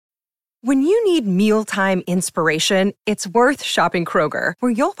When you need mealtime inspiration, it's worth shopping Kroger,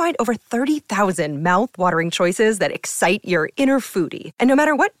 where you'll find over 30,000 mouth-watering choices that excite your inner foodie. And no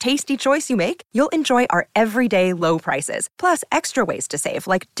matter what tasty choice you make, you'll enjoy our everyday low prices, plus extra ways to save,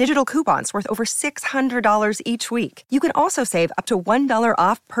 like digital coupons worth over $600 each week. You can also save up to $1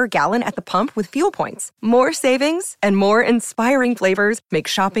 off per gallon at the pump with fuel points. More savings and more inspiring flavors make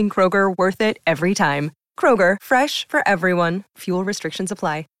shopping Kroger worth it every time. Kroger, fresh for everyone. Fuel restrictions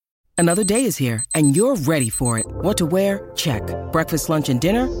apply. Another day is here, and you're ready for it. What to wear? Check. Breakfast, lunch, and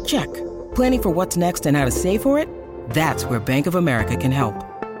dinner? Check. Planning for what's next and how to save for it? That's where Bank of America can help.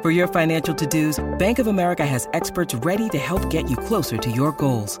 For your financial to-dos, Bank of America has experts ready to help get you closer to your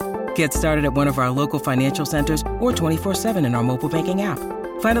goals. Get started at one of our local financial centers or 24/7 in our mobile banking app.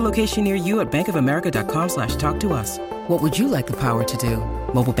 Find a location near you at bankofamerica.com/talktous. What would you like the power to do?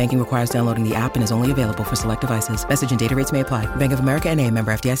 Mobile banking requires downloading the app and is only available for select devices. Message and data rates may apply. Bank of America N.A.,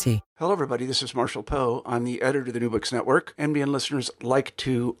 member FDIC. Hello, everybody. This is Marshall Poe. I'm the editor of the New Books Network. NBN listeners like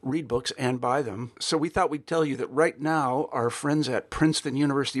to read books and buy them. So we thought we'd tell you that right now, our friends at Princeton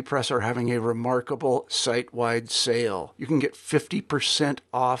University Press are having a remarkable site-wide sale. You can get 50%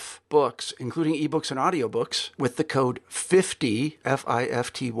 off books, including ebooks and audiobooks, with the code 50,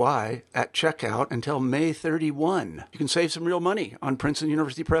 F-I-F-T-Y, at checkout until May 31. You can save some real money on Princeton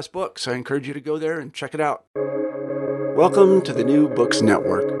University Press books. I encourage you to go there and check it out. Welcome to the New Books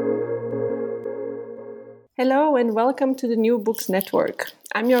Network. Hello and welcome to the New Books Network.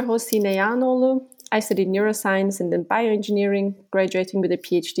 I'm your host, Sine Janolu. I studied neuroscience and then bioengineering, graduating with a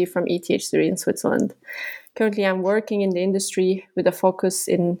PhD from ETH Zurich in Switzerland. Currently, I'm working in the industry with a focus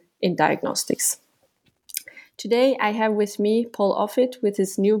in diagnostics. Today, I have with me Paul Offit with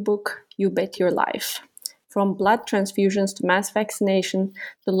his new book, You Bet Your Life. From blood transfusions to mass vaccination,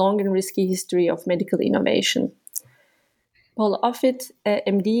 the long and risky history of medical innovation. Paul Offit,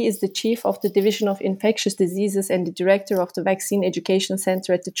 MD, is the chief of the Division of Infectious Diseases and the director of the Vaccine Education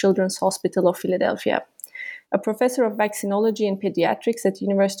Center at the Children's Hospital of Philadelphia. A professor of vaccinology and pediatrics at the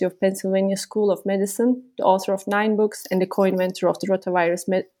University of Pennsylvania School of Medicine, the author of 9 books, and the co-inventor of the rotavirus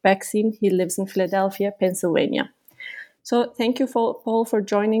vaccine, he lives in Philadelphia, Pennsylvania. So thank you, Paul, for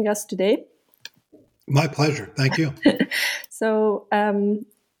joining us today. My pleasure. Thank you. So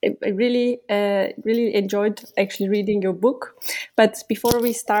I really enjoyed actually reading your book. But before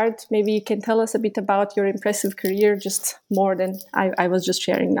we start, maybe you can tell us a bit about your impressive career, just more than I was just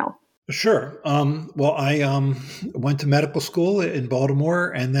sharing now. Sure. Well, I went to medical school in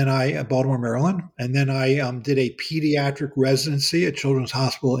Baltimore, and then Baltimore, Maryland, and then I did a pediatric residency at Children's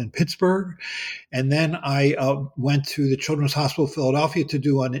Hospital in Pittsburgh, and then I went to the Children's Hospital of Philadelphia to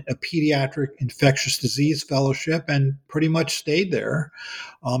do a pediatric infectious disease fellowship, and pretty much stayed there,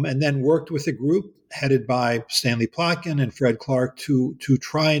 and then worked with a group headed by Stanley Plotkin and Fred Clark to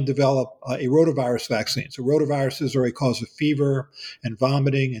try and develop a rotavirus vaccine. So rotaviruses are a cause of fever and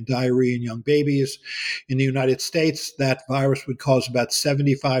vomiting and diarrhea in young babies. In the United States, that virus would cause about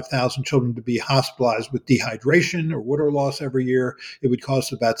 75,000 children to be hospitalized with dehydration or water loss every year. It would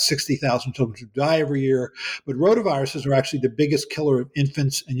cause about 60,000 children to die every year. But rotaviruses are actually the biggest killer of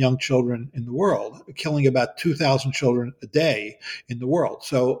infants and young children in the world, killing about 2,000 children a day in the world.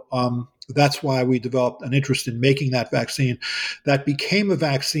 So that's why we developed an interest in making that vaccine. That became a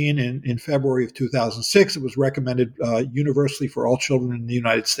vaccine in February of 2006. It was recommended universally for all children in the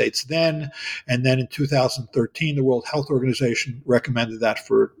United States then. And then in 2013, the World Health Organization recommended that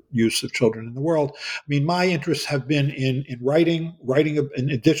for use of children in the world. I mean, my interests have been in writing in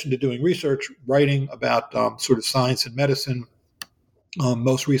addition to doing research, writing about sort of science and medicine.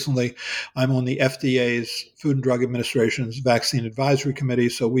 Most recently, I'm on the FDA's Food and Drug Administration's Vaccine Advisory Committee.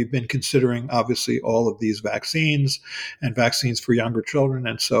 So we've been considering, obviously, all of these vaccines and vaccines for younger children.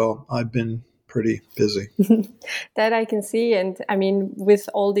 And so I've been pretty busy. That I can see. And I mean, with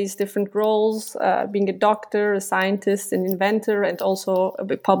all these different roles, being a doctor, a scientist, an inventor, and also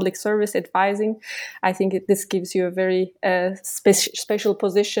a public service advising, I think this gives you a very special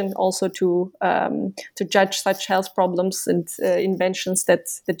position also to judge such health problems and inventions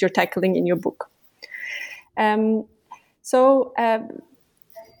that you're tackling in your book.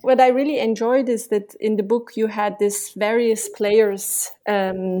 What I really enjoyed is that in the book you had these various players,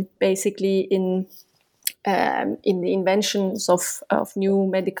 basically in the inventions of new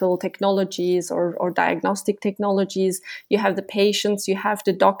medical technologies or diagnostic technologies. You have the patients, you have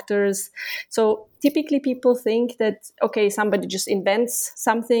the doctors. So typically people think that, okay, somebody just invents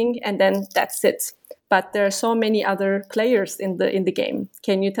something and then that's it. But there are so many other players in the game.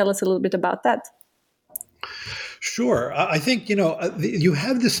 Can you tell us a little bit about that? Sure. I think, you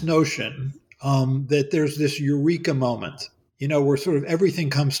have this notion that there's this eureka moment, where sort of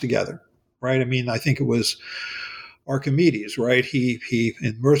everything comes together. right? I mean, I think it was Archimedes, right? He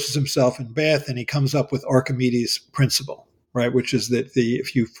immerses himself in bath and he comes up with Archimedes' principle, right? Which is that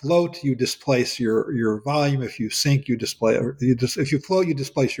if you float, you displace your volume. If you sink, if you float, you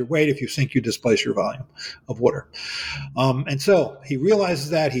displace your weight. If you sink, you displace your volume of water. And so he realizes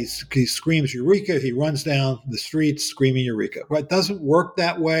that he screams Eureka. He runs down the streets screaming Eureka. But it doesn't work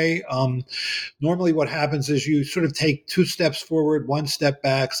that way. Normally what happens is you sort of take 2 steps forward, 1 step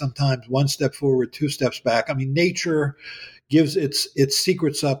back, sometimes 1 step forward, 2 steps back. I mean, nature gives its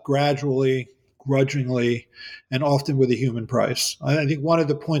secrets up gradually, grudgingly, and often with a human price. I think one of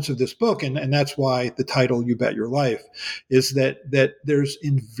the points of this book, and that's why the title You Bet Your Life, is that there's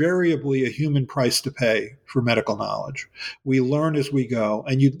invariably a human price to pay for medical knowledge. We learn as we go,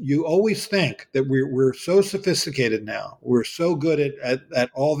 and you always think that we're so sophisticated now, we're so good at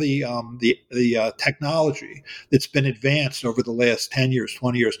all the technology that's been advanced over the last 10 years,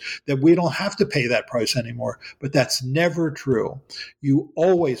 20 years, that we don't have to pay that price anymore. But that's never true. You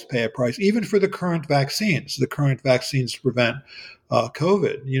always pay a price, even for the current vaccines. The current vaccines to prevent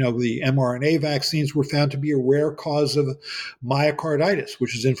COVID. The mRNA vaccines were found to be a rare cause of myocarditis,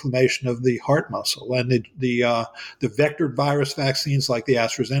 which is inflammation of the heart muscle. And the vectored virus vaccines, like the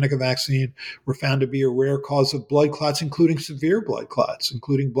AstraZeneca vaccine, were found to be a rare cause of blood clots, including severe blood clots,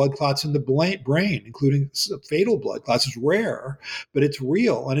 including blood clots in the brain, including fatal blood clots. It's rare, but it's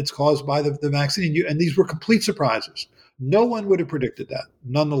real, and it's caused by the vaccine. And these were complete surprises. No one would have predicted that.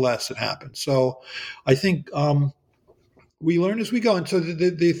 Nonetheless, it happened. So I think we learn as we go. And so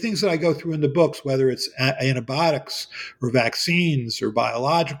the things that I go through in the books, whether it's antibiotics or vaccines or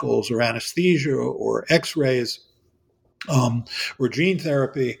biologicals or anesthesia or x-rays, or gene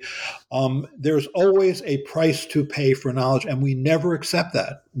therapy, there's always a price to pay for knowledge, and we never accept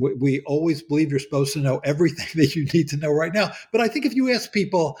that. We always believe you're supposed to know everything that you need to know right now. But I think if you ask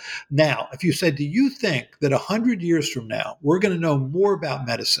people now, if you said, do you think that 100 years from now, we're going to know more about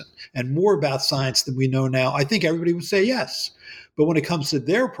medicine and more about science than we know now? I think everybody would say yes. But when it comes to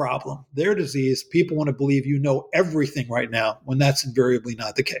their problem, their disease, people want to believe you know everything right now, when that's invariably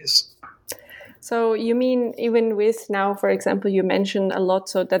not the case. So you mean even with now, for example, you mentioned a lot.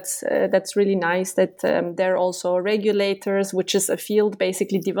 So that's really nice that there are also regulators, which is a field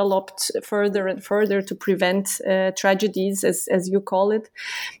basically developed further and further to prevent tragedies, as you call it.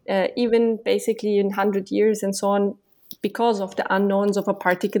 Even basically in 100 years and so on, because of the unknowns of a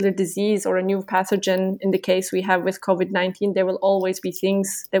particular disease or a new pathogen, in the case we have with COVID-19, there will always be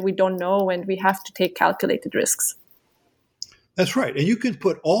things that we don't know, and we have to take calculated risks. That's right. And you can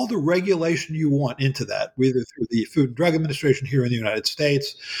put all the regulation you want into that, whether through the Food and Drug Administration here in the United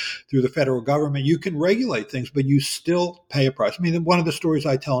States, through the federal government. You can regulate things, but you still pay a price. I mean, one of the stories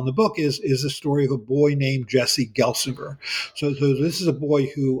I tell in the book is the story of a boy named Jesse Gelsinger. So this is a boy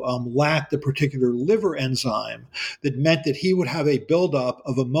who lacked a particular liver enzyme that meant that he would have a buildup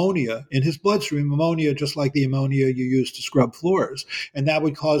of ammonia in his bloodstream, ammonia just like the ammonia you use to scrub floors. And that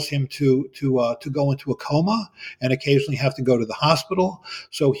would cause him to go into a coma and occasionally have to go to the hospital.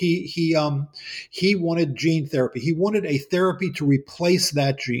 So he wanted gene therapy. He wanted a therapy to replace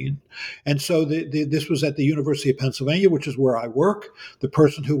that gene. And so this was at the University of Pennsylvania, which is where I work. The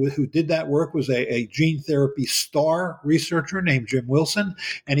person who did that work was a gene therapy star researcher named Jim Wilson,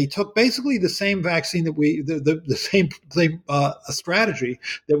 and he took basically the same vaccine that the same strategy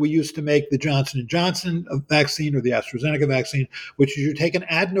that we used to make the Johnson & Johnson vaccine or the AstraZeneca vaccine, which is you take an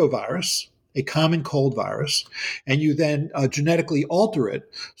adenovirus, a common cold virus, and you then genetically alter it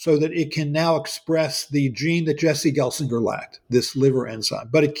so that it can now express the gene that Jesse Gelsinger lacked, this liver enzyme.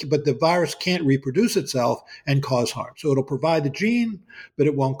 But the virus can't reproduce itself and cause harm. So it'll provide the gene, but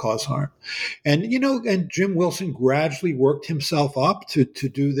it won't cause harm. And and Jim Wilson gradually worked himself up to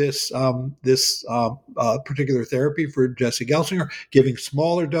do this particular therapy for Jesse Gelsinger, giving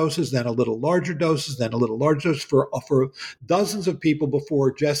smaller doses, then a little larger doses, then a little larger dose for dozens of people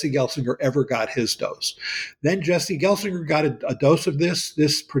before Jesse Gelsinger ever got his dose. Then Jesse Gelsinger got a dose of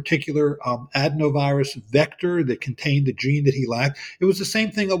this particular adenovirus vector that contained the gene that he lacked. It was the same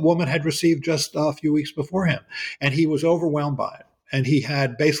thing a woman had received just a few weeks before him, and he was overwhelmed by it. And he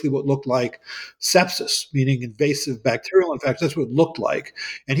had basically what looked like sepsis, meaning invasive bacterial infection. That's what it looked like.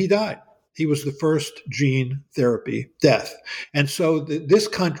 And he died. He was the first gene therapy death. And so this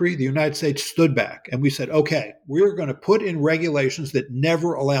country, the United States, stood back and we said, okay, we're going to put in regulations that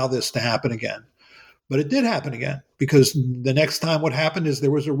never allow this to happen again. But it did happen again, because the next time what happened is there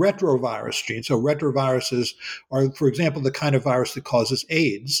was a retrovirus gene. So retroviruses are, for example, the kind of virus that causes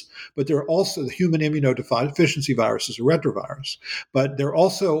AIDS, but they're also the human immunodeficiency virus is a retrovirus, but they're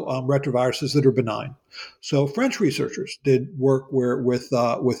also retroviruses that are benign. So French researchers did work with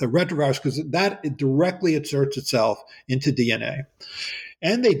a retrovirus, because that directly inserts itself into DNA.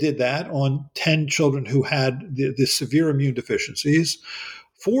 And they did that on 10 children who had the severe immune deficiencies,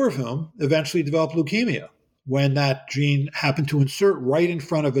 4 of whom eventually developed leukemia when that gene happened to insert right in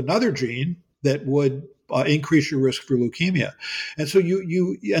front of another gene that would increase your risk for leukemia. And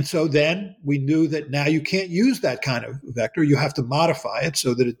so then we knew that now you can't use that kind of vector. You have to modify it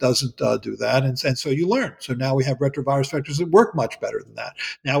so that it doesn't do that. And so you learn. So now we have retrovirus vectors that work much better than that.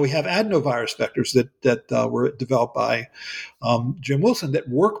 Now we have adenovirus vectors that were developed by Jim Wilson that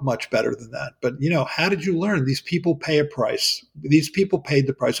work much better than that. But, how did you learn? These people pay a price. These people paid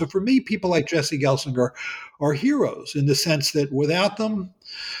the price. So for me, people like Jesse Gelsinger are heroes in the sense that without them,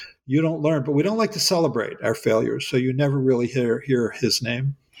 you don't learn, but we don't like to celebrate our failures, so you never really hear his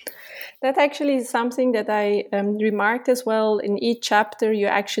name. That actually is something that I remarked as well. In each chapter, you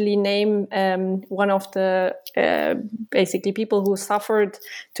actually name one of the basically people who suffered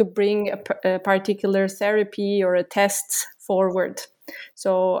to bring a particular therapy or a test forward.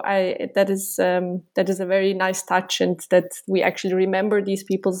 So that is a very nice touch, and that we actually remember these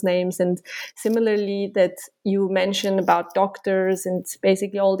people's names. And similarly, that you mentioned about doctors and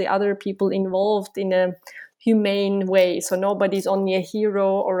basically all the other people involved in a humane way. So nobody's only a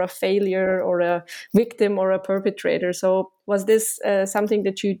hero or a failure or a victim or a perpetrator. So was this something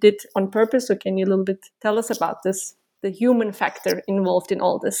that you did on purpose? Or can you a little bit tell us about this, the human factor involved in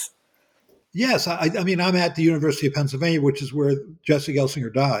all this? Yes. I mean, I'm at the University of Pennsylvania, which is where Jesse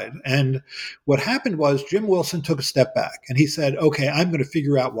Gelsinger died. And what happened was Jim Wilson took a step back and he said, okay, I'm going to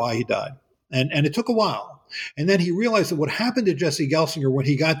figure out why he died. And it took a while. And then he realized that what happened to Jesse Gelsinger when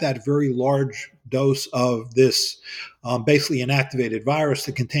he got that very large dose of this basically inactivated virus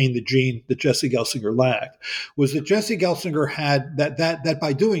that contained the gene that Jesse Gelsinger lacked was that Jesse Gelsinger had that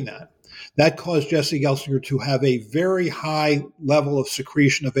by doing that caused Jesse Gelsinger to have a very high level of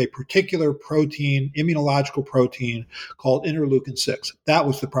secretion of a particular protein, immunological protein called interleukin-6. That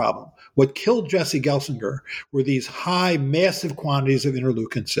was the problem. What killed Jesse Gelsinger were these high, massive quantities of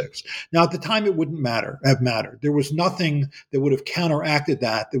interleukin-6. Now, at the time, it wouldn't have mattered. There was nothing that would have counteracted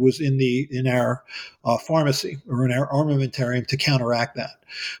that was in our pharmacy or in our armamentarium to counteract that.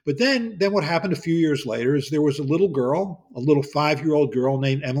 But then what happened a few years later is there was a little girl, a little 5-year-old girl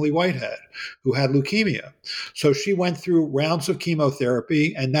named Emily Whitehead, who had leukemia. So she went through rounds of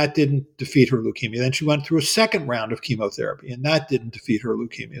chemotherapy, and that didn't defeat her leukemia. Then she went through a second round of chemotherapy, and that didn't defeat her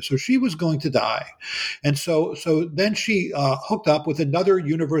leukemia. So she was going to die. And so then she hooked up with another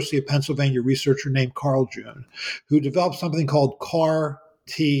University of Pennsylvania researcher named Carl June, who developed something called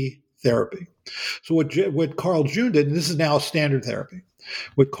CAR-T therapy. So what Carl June did, and this is now a standard therapy,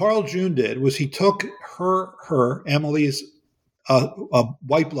 what Carl June did was he took Emily's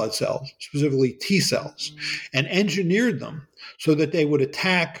white blood cells, specifically T cells, and engineered them so that they would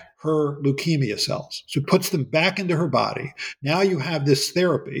attack her leukemia cells. So it puts them back into her body. Now you have this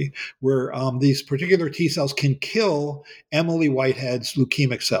therapy where these particular T cells can kill Emily Whitehead's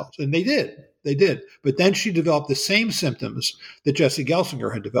leukemic cells. And they did. They did. But then she developed the same symptoms that Jesse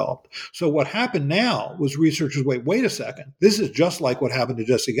Gelsinger had developed. So what happened now was researchers, wait a second. This is just like what happened to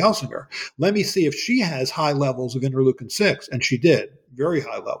Jesse Gelsinger. Let me see if she has high levels of interleukin-6. And she did. Very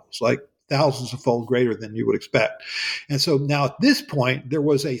high levels, like thousands of fold greater than you would expect. And so now at this point, there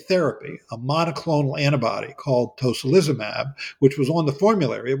was a therapy, a monoclonal antibody called tocilizumab, which was on the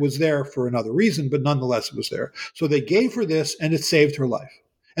formulary. It was there for another reason, but nonetheless, it was there. So they gave her this, and it saved her life.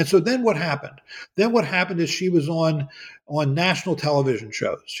 And so then what happened? Then what happened is she was on national television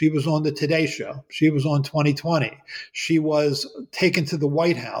shows. She was on the Today Show. She was on 2020. She was taken to the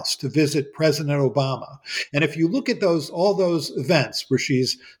White House to visit President Obama. And if you look at all those events where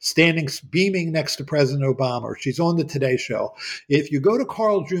she's standing, beaming next to President Obama, or she's on the Today Show, if you go to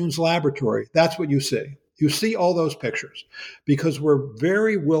Carl June's laboratory, that's what you see. You see all those pictures because we're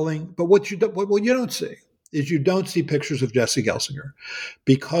very willing. But what you don't see is you don't see pictures of Jesse Gelsinger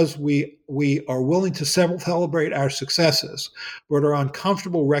because we are willing to celebrate our successes, but are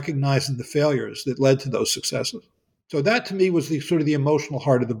uncomfortable recognizing the failures that led to those successes. So that to me was the sort of the emotional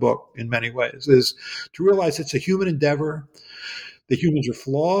heart of the book in many ways, is to realize it's a human endeavor, that humans are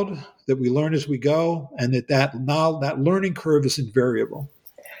flawed, that we learn as we go, and that learning curve is invariable.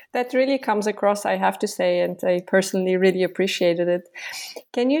 That really comes across, I have to say, and I personally really appreciated it.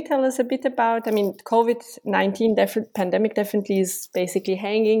 Can you tell us a bit about, COVID-19 pandemic definitely is basically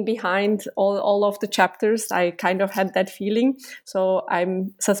hanging behind all of the chapters. I kind of had that feeling. So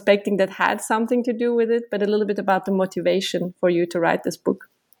I'm suspecting that had something to do with it, but a little bit about the motivation for you to write this book.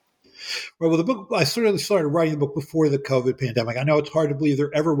 Well, the book, I certainly started writing the book before the COVID pandemic. I know it's hard to believe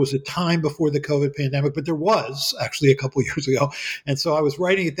there ever was a time before the COVID pandemic, but there was actually a couple of years ago. And so I was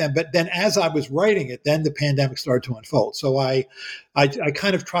writing it then. But then as I was writing it, then the pandemic started to unfold. So I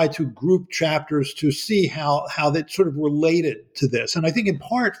kind of tried to group chapters to see how that sort of related to this. And I think in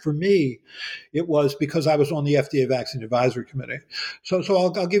part for me, it was because I was on the FDA Vaccine Advisory Committee. So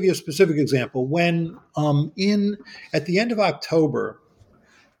I'll give you a specific example. When at the end of October,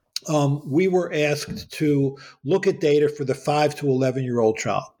 we were asked to look at data for the 5 to 11-year-old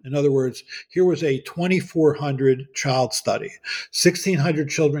child. In other words, here was a 2,400 child study. 1,600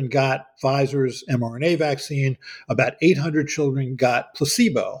 children got Pfizer's mRNA vaccine. About 800 children got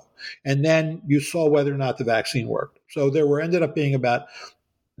placebo. And then you saw whether or not the vaccine worked. So there ended up being about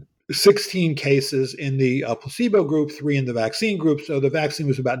 16 cases in the placebo group, 3 in the vaccine group. So the vaccine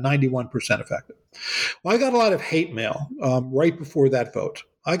was about 91% effective. Well, I got a lot of hate mail right before that vote.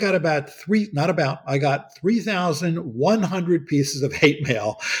 I got I got 3,100 pieces of hate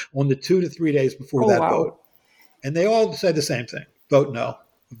mail on the 2 to 3 days before that vote. And they all said the same thing: vote no.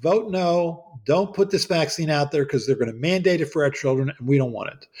 Vote no. Don't put this vaccine out there because they're going to mandate it for our children and we don't want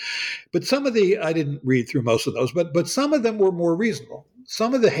it. But I didn't read through most of those, but some of them were more reasonable.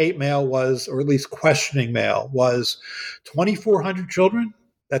 Some of the hate mail was, or at least questioning mail was, 2,400 children?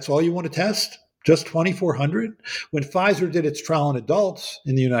 That's all you want to test? Just 2,400? When Pfizer did its trial on adults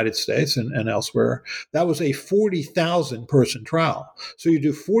in the United States and elsewhere, that was a 40,000 person trial. So you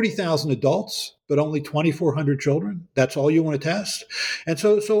do 40,000 adults, but only 2,400 children? That's all you want to test? And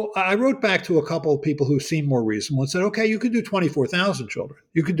so I wrote back to a couple of people who seemed more reasonable and said, okay, you could do 24,000 children.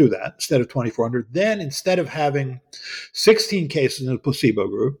 You could do that instead of 2,400. Then instead of having 16 cases in the placebo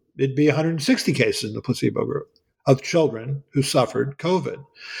group, it'd be 160 cases in the placebo group of children who suffered COVID.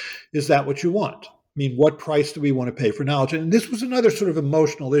 Is that what you want? I mean, what price do we want to pay for knowledge? And this was another sort of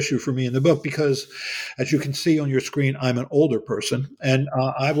emotional issue for me in the book because, as you can see on your screen, I'm an older person, and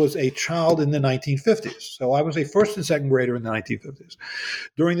I was a child in the 1950s. So I was a first and second grader in the 1950s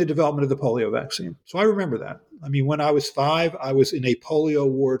during the development of the polio vaccine. So I remember that. I mean, when I was 5, I was in a polio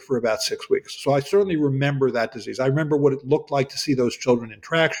ward for about 6 weeks. So I certainly remember that disease. I remember what it looked like to see those children in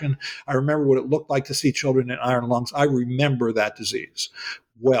traction. I remember what it looked like to see children in iron lungs. I remember that disease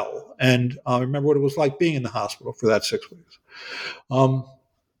well. And I remember what it was like being in the hospital for that 6 weeks.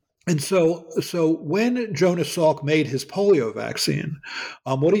 And so when Jonas Salk made his polio vaccine,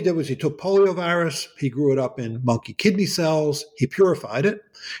 what he did was he took polio virus, he grew it up in monkey kidney cells, he purified it,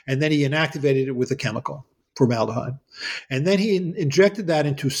 and then he inactivated it with a chemical, formaldehyde. And then he injected that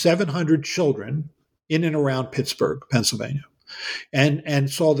into 700 children in and around Pittsburgh, Pennsylvania, and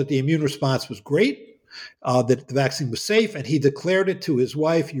saw that the immune response was great, that the vaccine was safe, and he declared it to his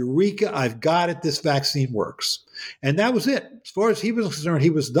wife, Eureka, I've got it, this vaccine works. And that was it. As far as he was concerned, he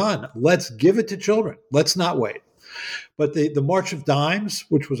was done. Let's give it to children. Let's not wait. But the March of Dimes,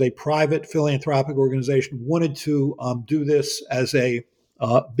 which was a private philanthropic organization, wanted to do this as a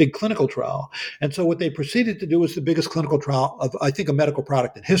big clinical trial. And so what they proceeded to do was the biggest clinical trial of, I think, a medical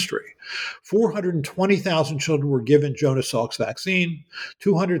product in history. 420,000 children were given Jonas Salk's vaccine.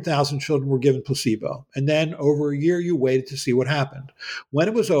 200,000 children were given placebo. And then over a year, you waited to see what happened. When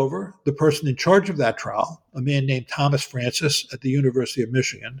it was over, the person in charge of that trial, a man named Thomas Francis at the University of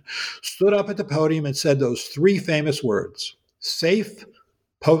Michigan, stood up at the podium and said those 3 famous words: safe,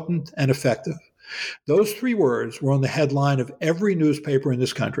 potent, and effective. Those 3 words were on the headline of every newspaper in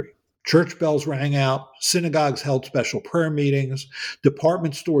this country. Church bells rang out, synagogues held special prayer meetings,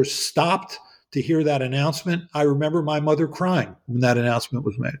 department stores stopped to hear that announcement. I remember my mother crying when that announcement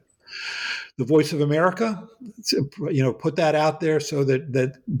was made. The Voice of America, put that out there so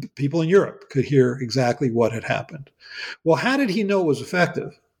that people in Europe could hear exactly what had happened. Well, how did he know it was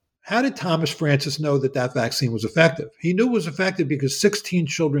effective? How did Thomas Francis know that vaccine was effective? He knew it was effective because 16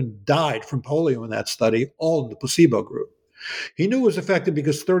 children died from polio in that study, all in the placebo group. He knew it was effective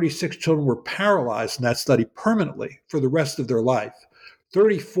because 36 children were paralyzed in that study permanently for the rest of their life,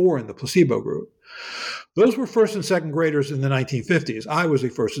 34 in the placebo group. Those were first and second graders in the 1950s. I was a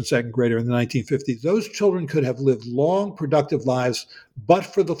first and second grader in the 1950s. Those children could have lived long, productive lives, but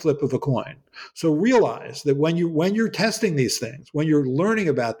for the flip of a coin. So realize that when you're testing these things, when you're learning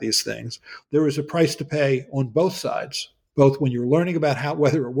about these things, there is a price to pay on both sides. both when you're learning about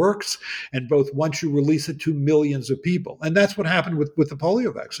whether it works and both once you release it to millions of people. And that's what happened with the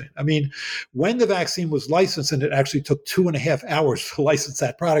polio vaccine. I mean, when the vaccine was licensed, and it actually took 2.5 hours to license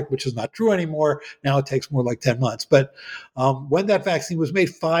that product, which is not true anymore. Now it takes more like 10 months. But when that vaccine was made,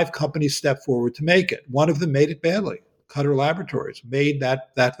 5 companies stepped forward to make it. One of them made it badly. Cutter Laboratories made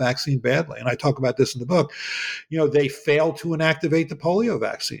that vaccine badly. And I talk about this in the book. They failed to inactivate the polio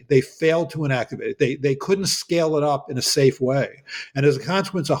vaccine. They failed to inactivate it. They couldn't scale it up in a safe way. And as a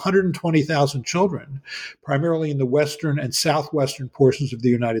consequence, 120,000 children, primarily in the western and southwestern portions of the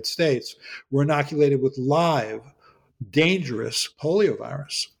United States, were inoculated with live, dangerous polio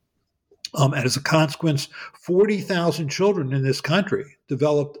virus. And as a consequence, 40,000 children in this country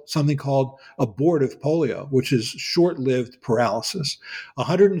developed something called abortive polio, which is short-lived paralysis.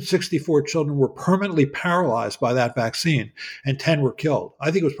 164 children were permanently paralyzed by that vaccine, and 10 were killed. I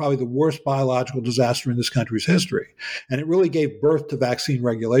think it was probably the worst biological disaster in this country's history. And it really gave birth to vaccine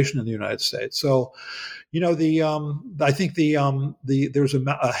regulation in the United States. So, I think there's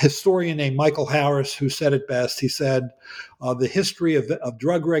a historian named Michael Harris who said it best. He said, the history of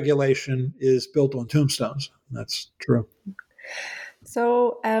drug regulation is built on tombstones. That's true.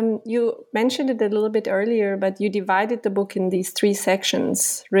 So you mentioned it a little bit earlier, but you divided the book in these 3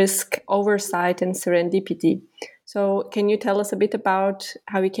 sections: risk, oversight, and serendipity. So can you tell us a bit about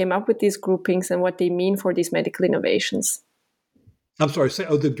how you came up with these groupings and what they mean for these medical innovations? I'm sorry.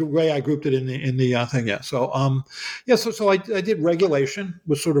 The way I grouped it in the thing. Yeah. So I did regulation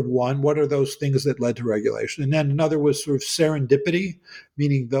was sort of one. What are those things that led to regulation? And then another was sort of serendipity,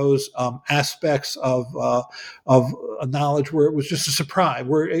 meaning those aspects of knowledge where it was just a surprise,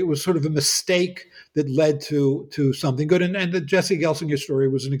 where it was sort of a mistake that led to something good. And the Jesse Gelsinger story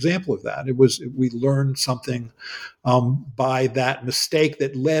was an example of that. We learned something by that mistake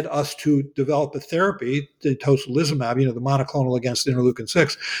that led us to develop a therapy, the tocilizumab, the monoclonal against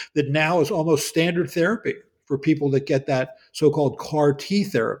interleukin-6, that now is almost standard therapy for people that get that so-called CAR T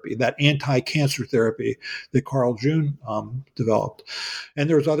therapy, that anti-cancer therapy that Carl June developed. And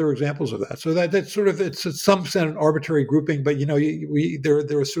there's other examples of that. So that's sort of, it's to some extent an arbitrary grouping, but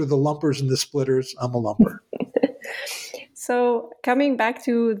there are sort of the lumpers and the splitters. I'm a lumper. So coming back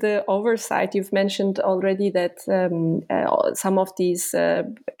to the oversight, you've mentioned already that some of these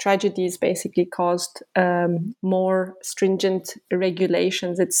tragedies basically caused more stringent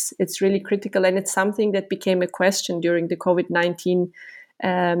regulations. It's really critical, and it's something that became a question during the COVID-19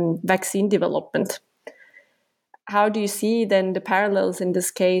 vaccine development. How do you see then the parallels in this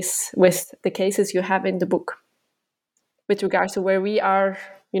case with the cases you have in the book with regards to where we are,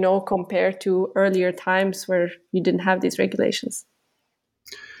 compared to earlier times where you didn't have these regulations?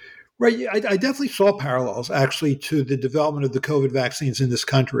 Right. I definitely saw parallels actually to the development of the COVID vaccines in this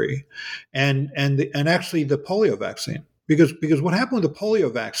country and actually the polio vaccine. Because what happened with the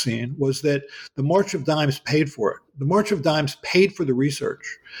polio vaccine was that the March of Dimes paid for it. The March of Dimes paid for the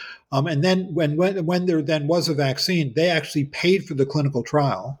research. And then when there then was a vaccine, they actually paid for the clinical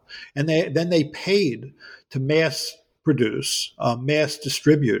trial. And they paid to mass produce, mass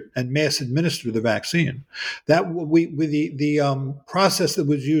distribute, and mass administer the vaccine. That the process that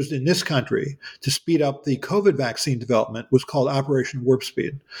was used in this country to speed up the COVID vaccine development was called Operation Warp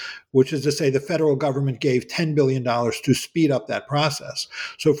Speed, which is to say the federal government gave $10 billion to speed up that process.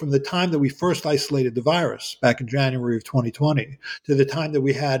 So from the time that we first isolated the virus back in January of 2020 to the time that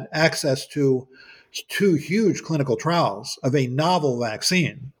we had access to 2 huge clinical trials of a novel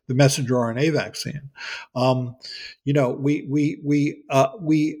vaccine, the messenger RNA vaccine.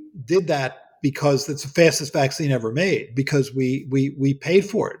 We did that because it's the fastest vaccine ever made, because we paid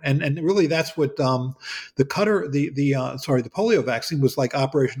for it, and really that's what the polio vaccine was like.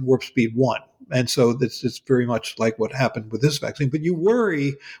 Operation Warp Speed 1. And so it's very much like what happened with this vaccine. But you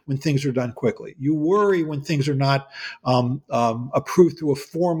worry when things are done quickly. You worry when things are not approved through a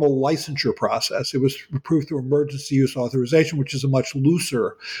formal licensure process. It was approved through emergency use authorization, which is a much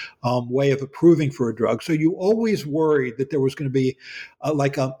looser way of approving for a drug. So you always worried that there was going to be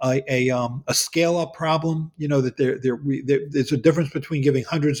a scale-up problem. That there's a difference between giving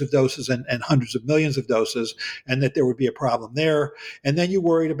hundreds of doses and hundreds of millions of doses, and that there would be a problem there. And then you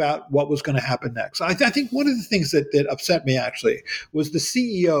worried about what was going to happen next. I think one of the things that upset me actually was the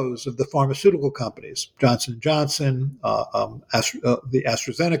CEOs of the pharmaceutical companies, Johnson & Johnson, the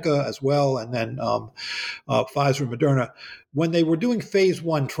AstraZeneca as well, and then Pfizer and Moderna. When they were doing phase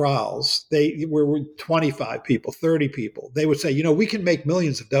 1 trials, they were 25 people, 30 people. They would say, we can make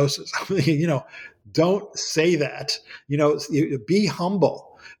millions of doses. Don't say that. Be humble.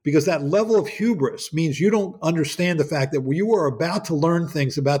 because that level of hubris means you don't understand the fact that you are about to learn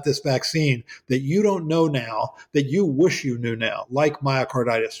things about this vaccine that you don't know now, that you wish you knew now, like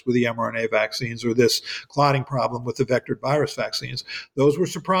myocarditis with the mRNA vaccines or this clotting problem with the vectored virus vaccines. Those were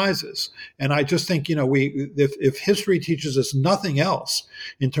surprises. And I just think, if history teaches us nothing else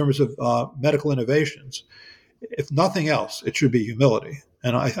in terms of medical innovations, if nothing else, it should be humility.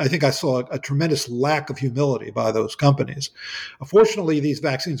 And I think I saw a tremendous lack of humility by those companies. Fortunately, these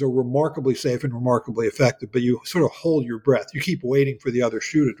vaccines are remarkably safe and remarkably effective, but you sort of hold your breath. You keep waiting for the other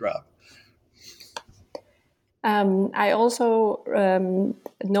shoe to drop. I also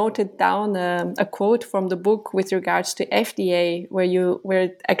noted down a quote from the book with regards to FDA, where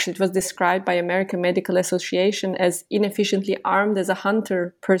actually it was described by American Medical Association as inefficiently armed as a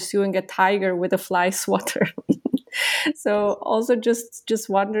hunter pursuing a tiger with a fly swatter. So also just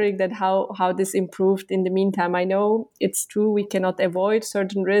wondering that how this improved in the meantime. I know it's true we cannot avoid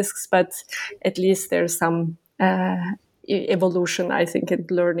certain risks, but at least there's some evolution, I think, and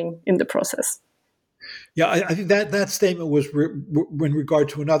learning in the process. Yeah, I think that statement was in regard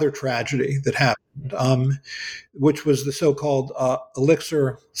to another tragedy that happened, which was the so-called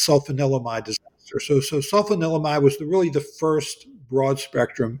elixir sulfanilamide disaster. So sulfanilamide was really the first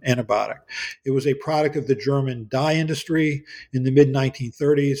broad-spectrum antibiotic. It was a product of the German dye industry in the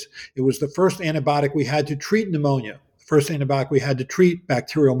mid-1930s. It was the first antibiotic we had to treat pneumonia, the first antibiotic we had to treat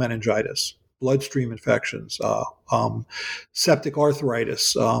bacterial meningitis, bloodstream infections, septic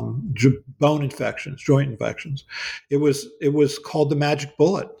arthritis, bone infections, joint infections. It was called the magic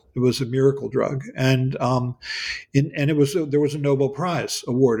bullet. It was a miracle drug, and there was a Nobel Prize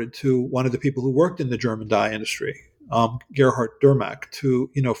awarded to one of the people who worked in the German dye industry, Gerhard Dermack,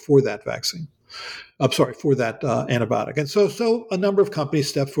 for that vaccine. For that antibiotic. And so a number of companies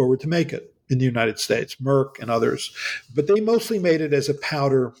stepped forward to make it in the United States, Merck and others, but they mostly made it as a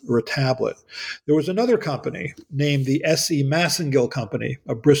powder or a tablet. There was another company named the S.E. Massengill Company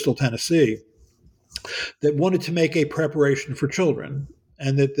of Bristol, Tennessee, that wanted to make a preparation for children.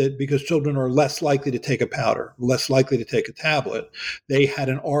 And that because children are less likely to take a powder, less likely to take a tablet, they had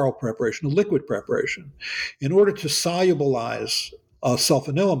an oral preparation, a liquid preparation. In order to solubilize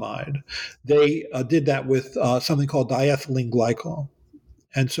sulfanilamide, they did that with something called diethylene glycol.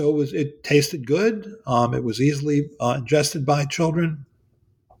 And so it tasted good. It was easily ingested by children.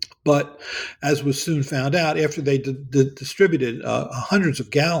 But as was soon found out, after they distributed hundreds of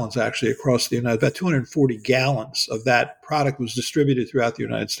gallons actually across the United States, about 240 gallons of that product was distributed throughout the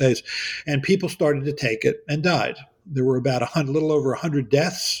United States, and people started to take it and died. There were about a little over 100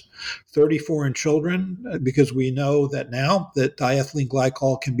 deaths, 34 in children, because we know that now that diethylene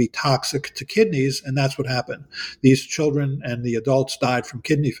glycol can be toxic to kidneys, and that's what happened. These children and the adults died from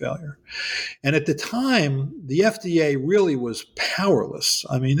kidney failure. And at the time, the FDA really was powerless.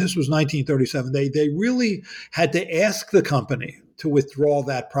 I mean, this was 1937. They really had to ask the company to withdraw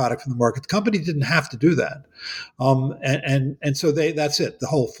that product from the market. The company didn't have to do that. And so that's it. The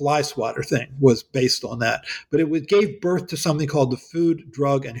whole fly swatter thing was based on that. But it gave birth to something called the Food,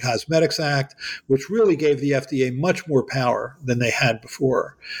 Drug, and Cosmetics Act, which really gave the FDA much more power than they had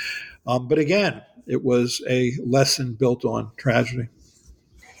before. But again, it was a lesson built on tragedy.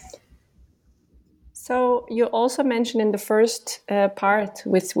 So you also mentioned in the first part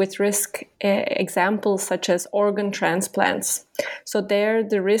with risk examples such as organ transplants. So there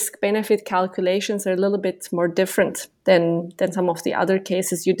the risk-benefit calculations are a little bit more different than some of the other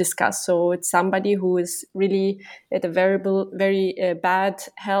cases you discussed. So it's somebody who is really at a very bad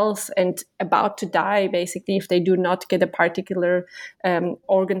health and about to die, basically, if they do not get a particular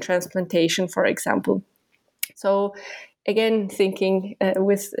organ transplantation, for example. So again, thinking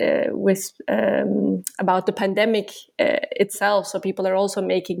about the pandemic itself, so people are also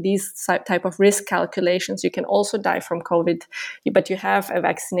making these type of risk calculations. You can also die from COVID, but you have a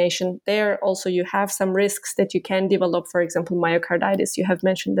vaccination there. Also, you have some risks that you can develop, for example, myocarditis. You have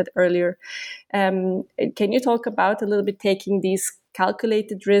mentioned that earlier. Can you talk about a little bit taking these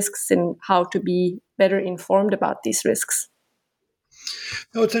calculated risks and how to be better informed about these risks?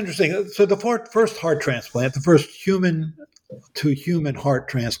 No, it's interesting. So the first heart transplant, the first human-to-human heart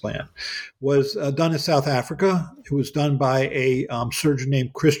transplant, was done in South Africa. It was done by a surgeon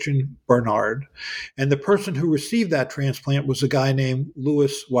named Christian Barnard. And the person who received that transplant was a guy named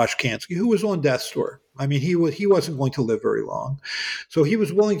Louis Washkansky, who was on death's door. I mean, he wasn't going to live very long. So he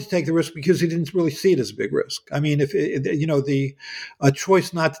was willing to take the risk because he didn't really see it as a big risk. I mean, a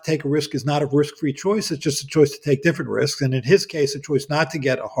choice not to take a risk is not a risk-free choice. It's just a choice to take different risks. And in his case, a choice not to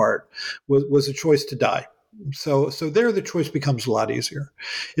get a heart was a choice to die. So there the choice becomes a lot easier.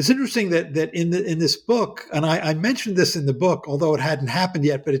 It's interesting that in this book, and I mentioned this in the book, although it hadn't happened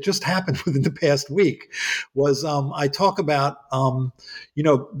yet, but it just happened within the past week, was I talk about,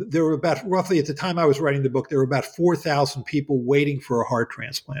 there were about, roughly at the time I was writing the book, there were about 4,000 people waiting for a heart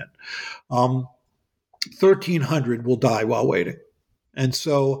transplant. 1,300 will die while waiting. And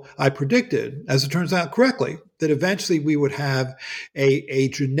so I predicted, as it turns out correctly, that eventually we would have a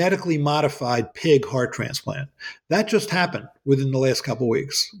genetically modified pig heart transplant. That just happened within the last couple of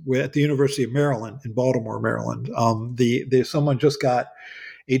weeks. We're at the University of Maryland in Baltimore, Maryland. Someone just got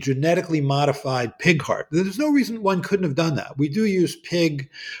a genetically modified pig heart. There's no reason one couldn't have done that. We do use pig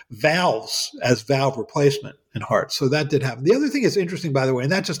valves as valve replacement in hearts. So that did happen. The other thing is interesting, by the way,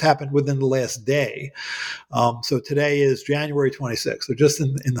 and that just happened within the last day. So today is January 26th. So just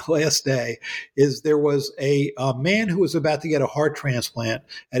in the last day, is there was a man who was about to get a heart transplant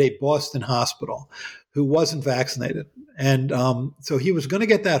at a Boston hospital who wasn't vaccinated. And so he was going to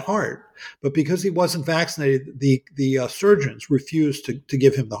get that heart, but because he wasn't vaccinated, the surgeons refused to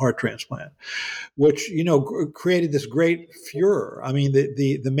give him the heart transplant, which, created this great furor. I mean,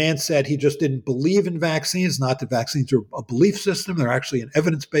 the man said he just didn't believe in vaccines, not that vaccines are a belief system. They're actually an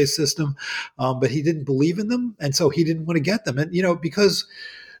evidence-based system, but he didn't believe in them. And so he didn't want to get them. And, because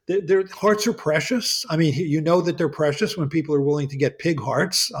their hearts are precious. I mean, that they're precious when people are willing to get pig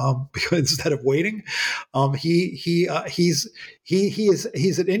hearts because instead of waiting. He's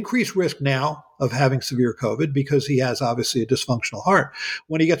at increased risk now of having severe COVID because he has obviously a dysfunctional heart.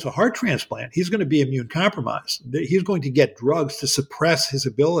 When he gets a heart transplant, he's going to be immune compromised. He's going to get drugs to suppress his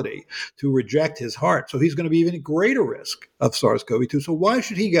ability to reject his heart. So he's going to be even at greater risk of SARS-CoV-2. So why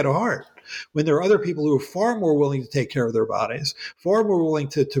should he get a heart when there are other people who are far more willing to take care of their bodies, far more willing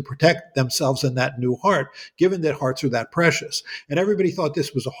to protect themselves in that new heart, given that hearts are that precious? And everybody thought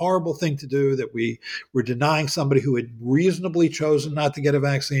this was a horrible thing to do, that we were denying somebody who had reasonably chosen not to get a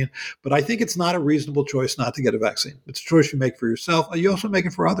vaccine. But I think it's not a reasonable choice not to get a vaccine. It's a choice you make for yourself. You also make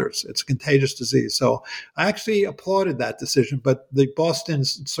it for others. It's a contagious disease. So I actually applauded that decision. But the Boston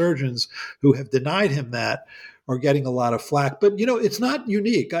surgeons who have denied him that are getting a lot of flack. But, it's not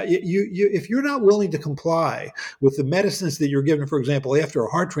unique. If you're not willing to comply with the medicines that you're given, for example, after a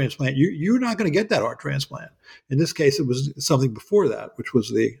heart transplant, you're not going to get that heart transplant. In this case, it was something before that, which was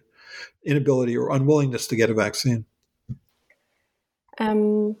the inability or unwillingness to get a vaccine.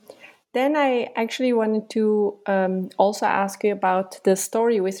 Then I actually wanted to also ask you about the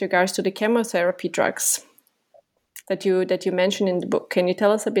story with regards to the chemotherapy drugs that you mentioned in the book. Can you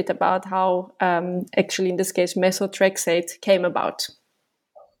tell us a bit about how, actually in this case, methotrexate came about?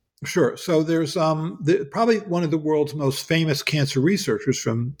 Sure. So there's probably one of the world's most famous cancer researchers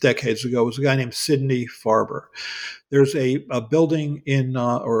from decades ago was a guy named Sidney Farber. There's a building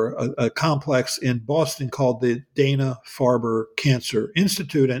or a complex in Boston called the Dana-Farber Cancer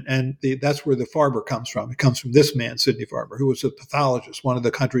Institute, and that's where the Farber comes from. It comes from this man, Sidney Farber, who was a pathologist, one of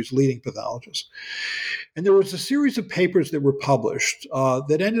the country's leading pathologists. And there was a series of papers that were published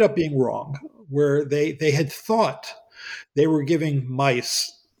that ended up being wrong, where they had thought they were giving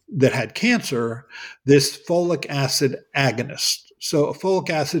mice that had cancer this folic acid agonist. So folic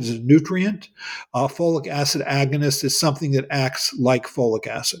acid is a nutrient. Folic acid agonist is something that acts like folic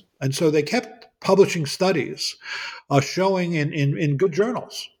acid. And so they kept publishing studies showing in good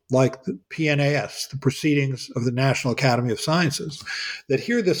journals like the PNAS, the Proceedings of the National Academy of Sciences, that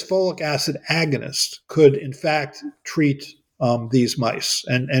here this folic acid agonist could in fact treat these mice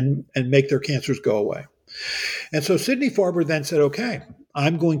and make their cancers go away. And so Sidney Farber then said, okay,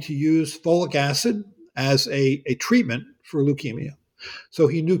 I'm going to use folic acid as a treatment for leukemia. So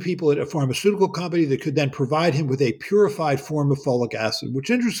he knew people at a pharmaceutical company that could then provide him with a purified form of folic acid, which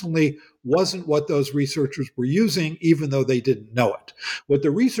interestingly wasn't what those researchers were using, even though they didn't know it. What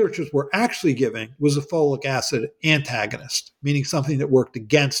the researchers were actually giving was a folic acid antagonist, meaning something that worked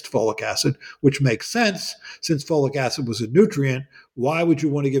against folic acid, which makes sense since folic acid was a nutrient. Why would you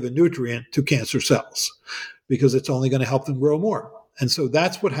want to give a nutrient to cancer cells? Because it's only going to help them grow more. And so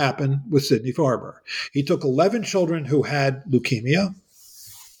that's what happened with Sidney Farber. He took 11 children who had leukemia,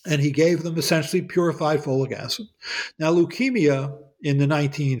 and he gave them essentially purified folic acid. Now, leukemia in the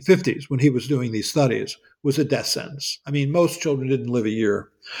 1950s, when he was doing these studies, was a death sentence. I mean, most children didn't live a year,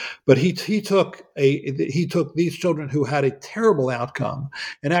 but he took these children who had a terrible outcome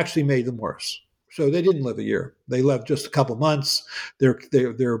and actually made them worse. So they didn't live a year. They lived just a couple months.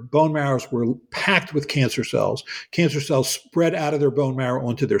 Their bone marrows were packed with cancer cells. Cancer cells spread out of their bone marrow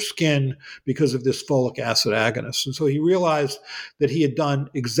onto their skin because of this folic acid agonist. And so he realized that he had done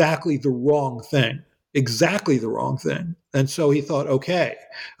exactly the wrong thing exactly the wrong thing. And so he thought, okay,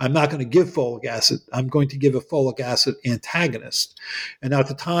 I'm not going to give folic acid. I'm going to give a folic acid antagonist. And at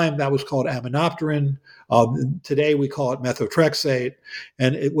the time, that was called aminopterin. Today, we call it methotrexate.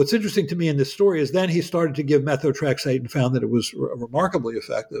 And what's interesting to me in this story is then he started to give methotrexate and found that it was remarkably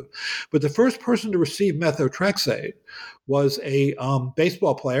effective. But the first person to receive methotrexate was a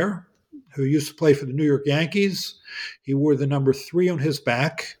baseball player who used to play for the New York Yankees. He wore the number 3 on his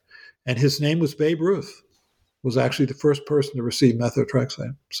back. And his name was Babe Ruth, was actually the first person to receive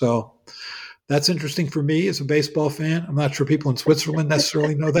methotrexate. So that's interesting for me as a baseball fan. I'm not sure people in Switzerland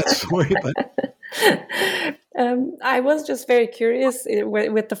necessarily know that story, but I was just very curious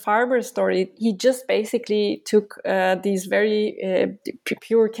with the Farber story. He just basically took these very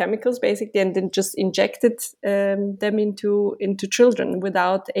pure chemicals, basically, and then just injected them into children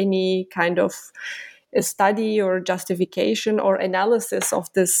without any kind of a study or justification or analysis of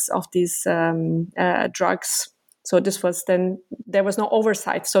these drugs. So this was then, there was no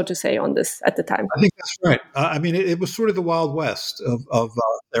oversight, so to say, on this at the time. I think that's right. I mean, it was sort of the Wild West of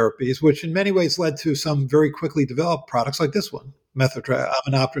therapies, which in many ways led to some very quickly developed products like this one,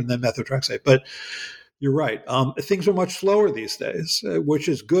 aminopterin, then methotrexate. But you're right. Things are much slower these days, which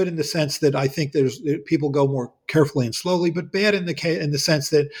is good in the sense that I think people go more carefully and slowly, but bad in the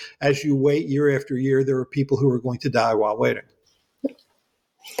sense that as you wait year after year, there are people who are going to die while waiting.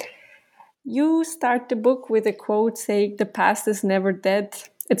 You start the book with a quote saying, "The past is never dead.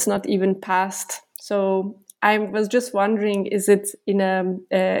 It's not even past." So I was just wondering, is it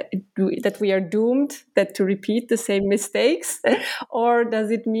that we are doomed to repeat the same mistakes? Or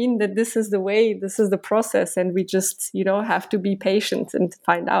does it mean that this is the way, this is the process, and we just, have to be patient and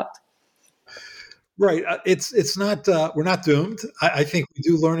find out? Right. It's not, we're not doomed. I think we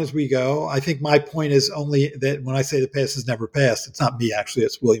do learn as we go. I think my point is only that when I say the past is never past, it's not me, actually,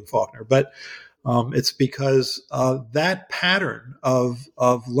 it's William Faulkner. But it's because that pattern of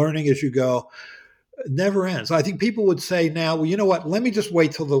learning as you go never ends. I think people would say now, well, you know what, let me just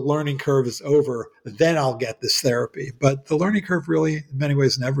wait till the learning curve is over, then I'll get this therapy. But the learning curve really, in many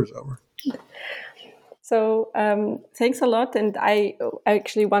ways, never is over. So thanks a lot. And I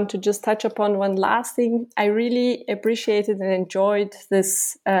actually want to just touch upon one last thing. I really appreciated and enjoyed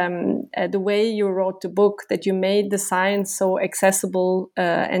this, the way you wrote the book, that you made the science so accessible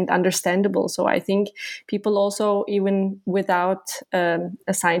and understandable. So I think people also, even without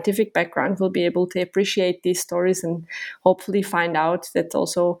a scientific background, will be able to appreciate these stories and hopefully find out that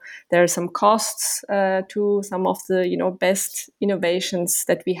also there are some costs to some of the best innovations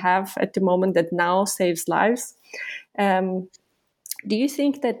that we have at the moment that now saves lives. Do you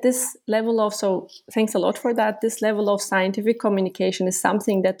think that this level of, so thanks a lot for that, this level of scientific communication is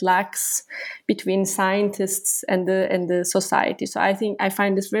something that lacks between scientists and the society? So I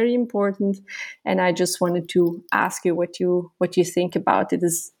find this very important, and I just wanted to ask you what you think about it,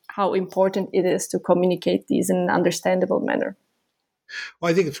 is how important it is to communicate these in an understandable manner.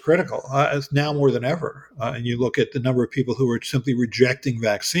 Well, I think it's critical. It's now more than ever. And you look at the number of people who are simply rejecting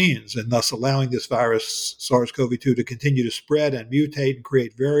vaccines and thus allowing this virus, SARS-CoV-2, to continue to spread and mutate and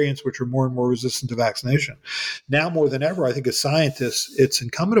create variants which are more and more resistant to vaccination. Now more than ever, I think as scientists, it's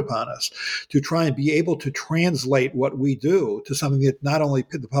incumbent upon us to try and be able to translate what we do to something that not only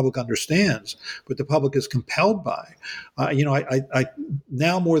the public understands, but the public is compelled by. I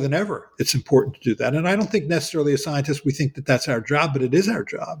now more than ever, it's important to do that. And I don't think necessarily as scientists we think that that's our job, but it is our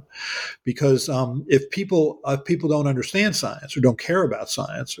job, because if people don't understand science or don't care about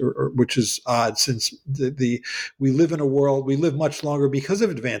science, or which is odd, since we live in a world, we live much longer because of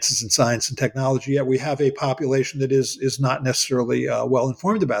advances in science and technology, yet we have a population that is not necessarily well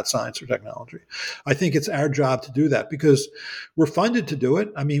informed about science or technology. I think it's our job to do that because we're funded to do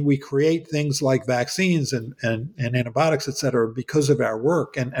it. I mean, we create things like vaccines and antibiotics, et cetera, because of our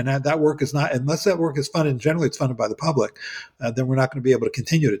work, and that work is not, unless that work is funded, and generally it's funded by the public, then we're not going to be able to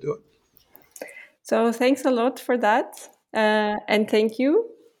continue to do it. So thanks a lot for that. And thank you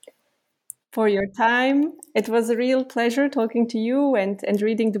for your time. It was a real pleasure talking to you and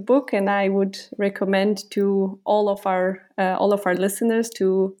reading the book. And I would recommend to all of our listeners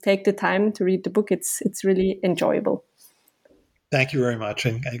to take the time to read the book. It's really enjoyable. Thank you very much,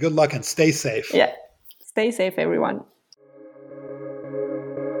 and good luck, and stay safe. Yeah, stay safe, everyone.